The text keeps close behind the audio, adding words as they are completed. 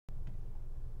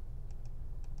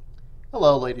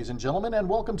Hello, ladies and gentlemen, and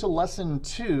welcome to Lesson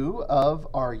 2 of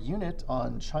our unit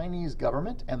on Chinese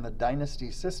government and the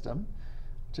dynasty system.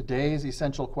 Today's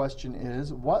essential question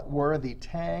is, what were the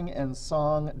Tang and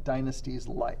Song dynasties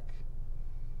like?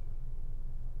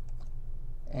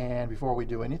 And before we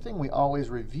do anything, we always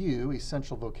review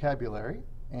essential vocabulary,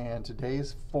 and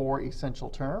today's 4 essential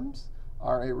terms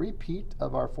are a repeat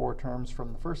of our 4 terms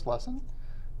from the first lesson.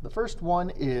 The first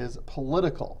one is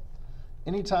political.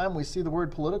 Anytime we see the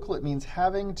word political, it means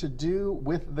having to do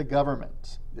with the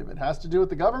government. If it has to do with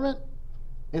the government,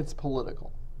 it's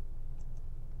political.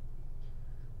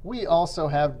 We also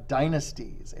have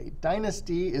dynasties. A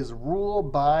dynasty is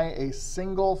ruled by a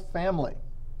single family,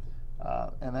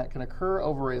 and that can occur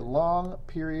over a long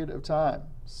period of time.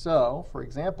 So, for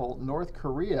example, North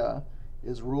Korea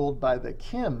is ruled by the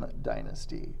Kim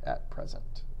dynasty at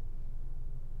present.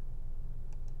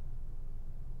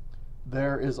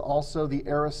 There is also the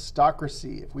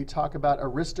aristocracy. If we talk about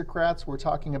aristocrats, we're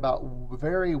talking about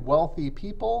very wealthy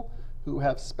people who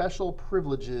have special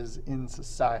privileges in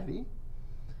society.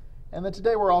 And then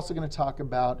today we're also going to talk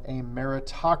about a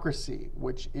meritocracy,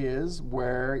 which is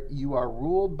where you are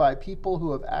ruled by people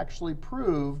who have actually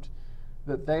proved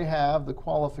that they have the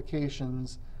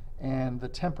qualifications and the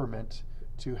temperament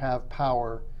to have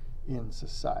power in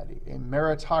society. A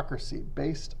meritocracy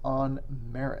based on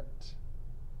merit.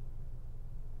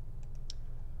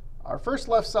 Our first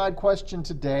left side question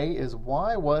today is,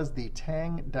 why was the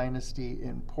Tang dynasty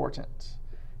important?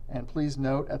 And please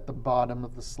note at the bottom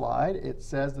of the slide, it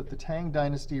says that the Tang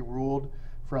dynasty ruled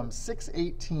from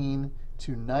 618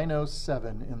 to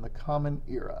 907 in the Common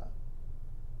Era.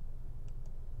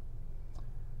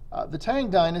 The Tang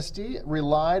dynasty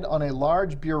relied on a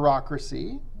large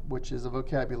bureaucracy, which is a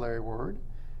vocabulary word,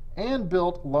 and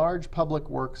built large public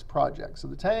works projects. So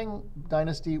the Tang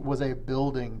dynasty was a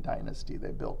building dynasty.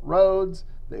 They built roads,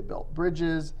 they built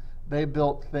bridges, they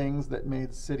built things that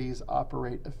made cities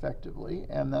operate effectively,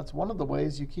 and that's one of the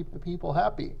ways you keep the people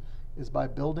happy, is by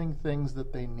building things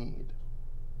that they need.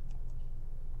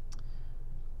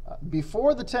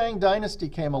 Before the Tang dynasty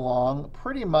came along,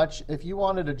 pretty much if you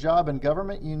wanted a job in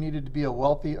government, you needed to be a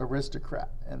wealthy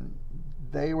aristocrat, and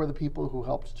they were the people who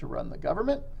helped to run the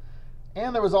government.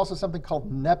 And there was also something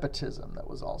called nepotism that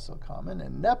was also common.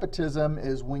 And nepotism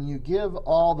is when you give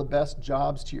all the best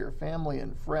jobs to your family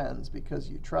and friends because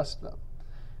you trust them.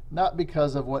 Not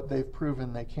because of what they've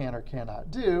proven they can or cannot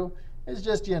do. It's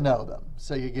just you know them,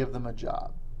 so you give them a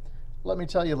job. Let me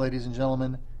tell you, ladies and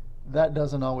gentlemen, that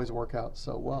doesn't always work out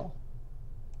so well.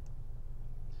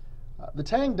 The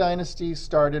Tang dynasty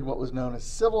started what was known as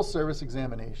civil service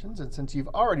examinations. And since you've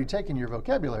already taken your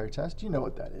vocabulary test, you know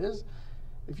what that is.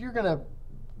 If you're going to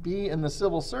be in the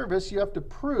civil service, you have to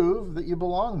prove that you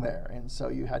belong there. And so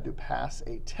you had to pass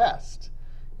a test.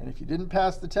 And if you didn't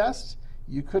pass the test,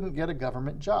 you couldn't get a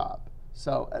government job.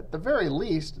 So at the very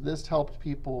least, this helped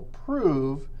people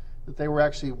prove that they were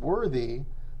actually worthy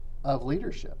of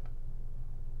leadership.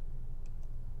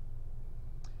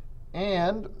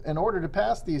 And in order to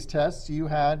pass these tests, you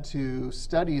had to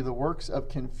study the works of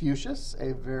Confucius,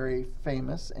 a very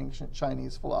famous ancient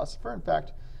Chinese philosopher. In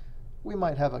fact, we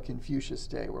might have a Confucius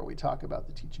Day where we talk about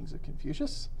the teachings of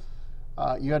Confucius.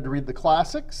 You had to read the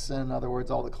classics, in other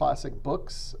words, all the classic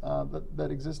books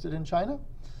that existed in China.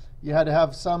 You had to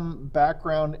have some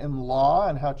background in law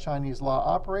and how Chinese law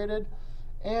operated,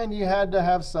 and you had to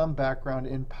have some background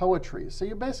in poetry. So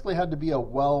you basically had to be a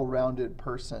well-rounded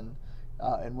person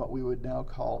in what we would now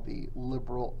call the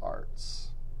liberal arts.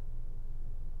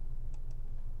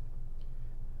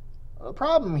 The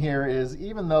problem here is,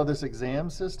 even though this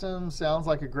exam system sounds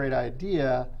like a great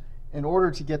idea, in order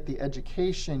to get the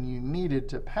education you needed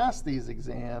to pass these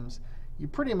exams, you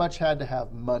pretty much had to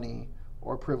have money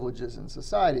or privileges in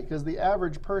society, because the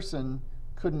average person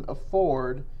couldn't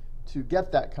afford to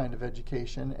get that kind of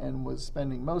education and was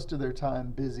spending most of their time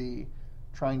busy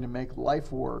trying to make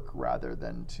life work rather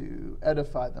than to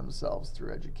edify themselves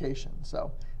through education.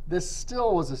 So this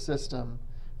still was a system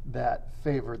that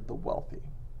favored the wealthy.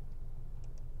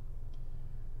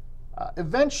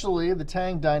 Eventually, the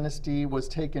Tang dynasty was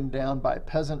taken down by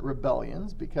peasant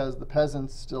rebellions because the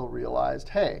peasants still realized,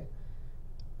 hey,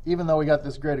 even though we got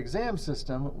this great exam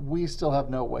system, we still have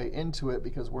no way into it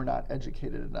because we're not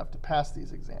educated enough to pass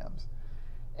these exams.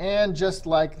 And just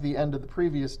like the end of the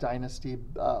previous dynasty,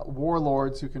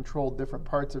 warlords who controlled different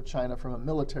parts of China from a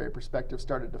military perspective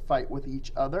started to fight with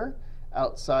each other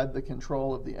outside the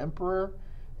control of the emperor,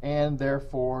 and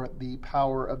therefore the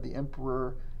power of the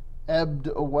emperor ebbed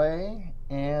away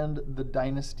and the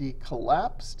dynasty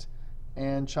collapsed,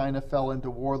 and China fell into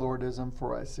warlordism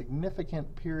for a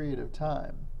significant period of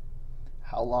time.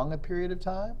 How long a period of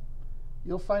time?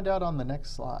 You'll find out on the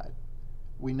next slide.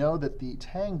 We know that the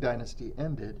Tang dynasty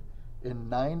ended in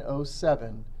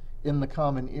 907 in the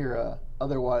Common Era,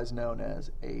 otherwise known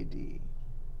as AD.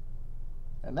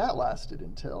 And that lasted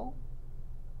until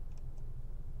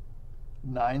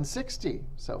 960,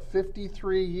 so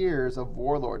 53 years of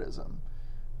warlordism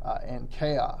and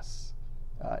chaos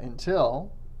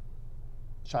until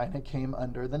China came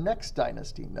under the next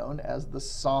dynasty known as the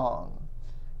Song.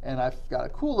 And I've got a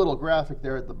cool little graphic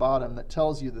there at the bottom that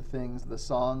tells you the things the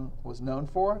Song was known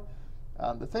for.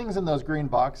 The things in those green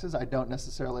boxes I don't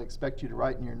necessarily expect you to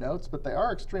write in your notes, but they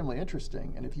are extremely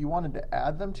interesting. And if you wanted to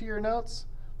add them to your notes,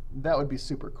 that would be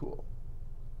super cool.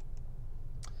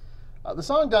 The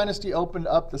Song dynasty opened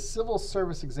up the civil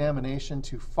service examination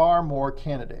to far more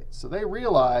candidates. So they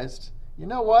realized, you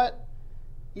know what?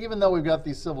 Even though we've got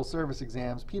these civil service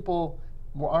exams, people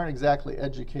aren't exactly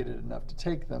educated enough to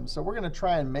take them. So we're going to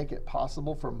try and make it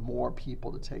possible for more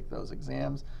people to take those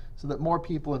exams so that more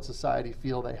people in society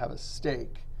feel they have a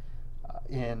stake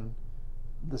in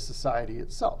the society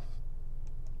itself.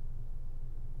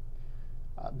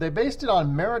 They based it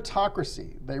on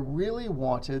meritocracy. They really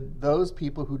wanted those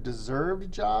people who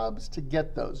deserved jobs to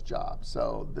get those jobs.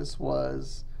 So this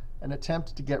was an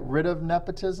attempt to get rid of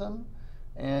nepotism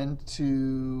and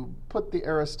to put the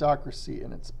aristocracy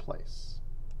in its place.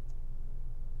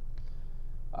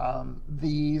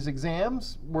 These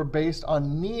exams were based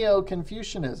on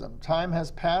Neo-Confucianism. Time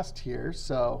has passed here,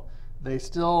 so they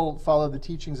still follow the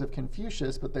teachings of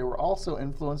Confucius, but they were also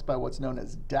influenced by what's known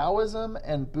as Taoism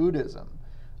and Buddhism.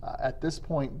 At this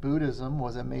point, Buddhism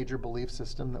was a major belief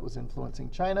system that was influencing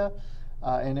China,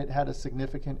 and it had a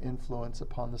significant influence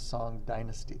upon the Song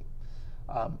dynasty.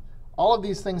 All of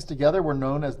these things together were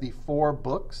known as the Four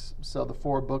Books. So the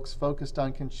Four Books focused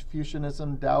on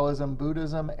Confucianism, Taoism,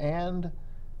 Buddhism, and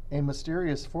a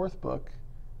mysterious fourth book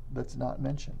that's not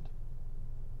mentioned.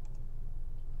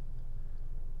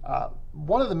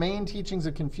 One of the main teachings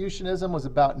of Confucianism was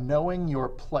about knowing your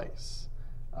place.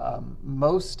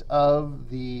 Most of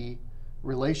the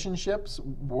relationships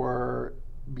were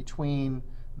between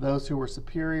those who were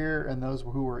superior and those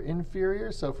who were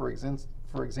inferior. So for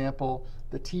example,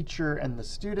 the teacher and the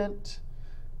student,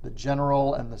 the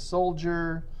general and the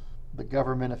soldier, the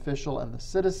government official and the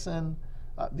citizen.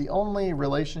 The only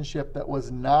relationship that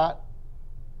was not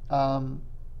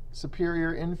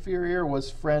superior, inferior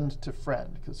was friend to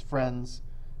friend, because friends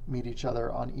meet each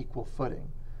other on equal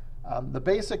footing. The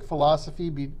basic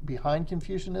philosophy behind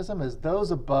Confucianism is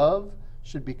those above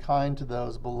should be kind to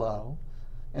those below,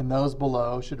 and those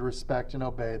below should respect and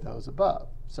obey those above.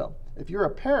 So if you're a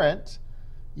parent,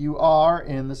 you are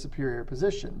in the superior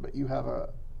position, but you have an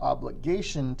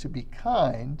obligation to be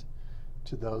kind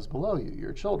to those below you,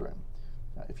 your children.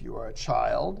 If you are a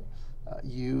child,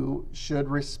 you should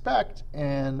respect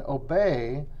and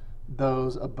obey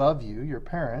those above you, your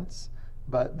parents,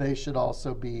 but they should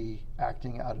also be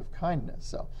acting out of kindness.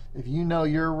 So if you know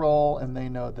your role and they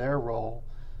know their role,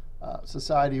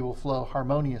 society will flow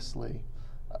harmoniously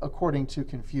according to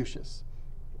Confucius.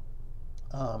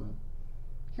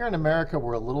 Here in America,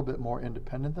 we're a little bit more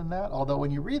independent than that, although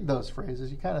when you read those phrases,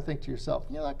 you kind of think to yourself,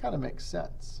 you know, that kind of makes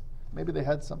sense. Maybe they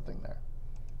had something there.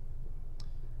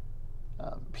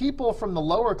 People from the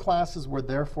lower classes were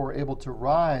therefore able to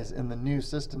rise in the new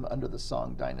system under the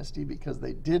Song dynasty because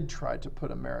they did try to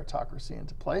put a meritocracy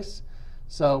into place.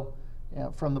 So, you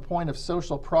know, from the point of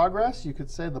social progress, you could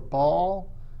say the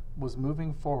ball was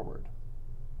moving forward.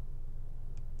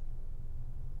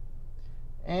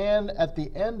 And at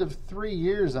the end of 3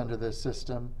 years under this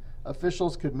system,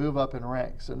 officials could move up in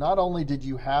rank. So not only did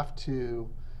you have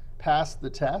to pass the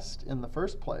test in the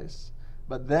first place,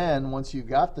 but then once you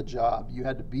got the job, you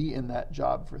had to be in that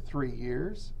job for 3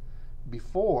 years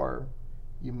before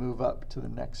you move up to the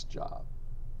next job.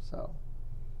 So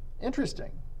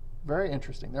interesting, very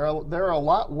interesting. There are a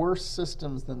lot worse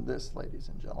systems than this, ladies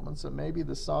and gentlemen, so maybe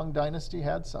the Song dynasty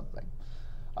had something.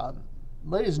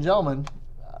 Ladies and gentlemen,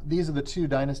 these are the two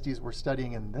dynasties we're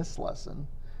studying in this lesson.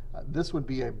 This would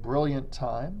be a brilliant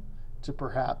time to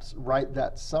perhaps write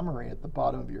that summary at the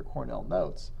bottom of your Cornell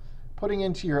notes, putting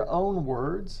into your own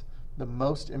words the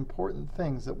most important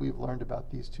things that we've learned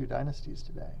about these two dynasties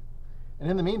today. And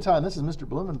in the meantime, this is Mr.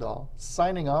 Blumendahl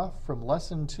signing off from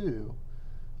Lesson 2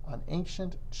 on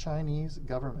Ancient Chinese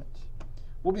Government.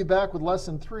 We'll be back with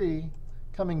Lesson 3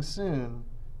 coming soon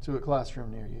to a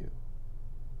classroom near you.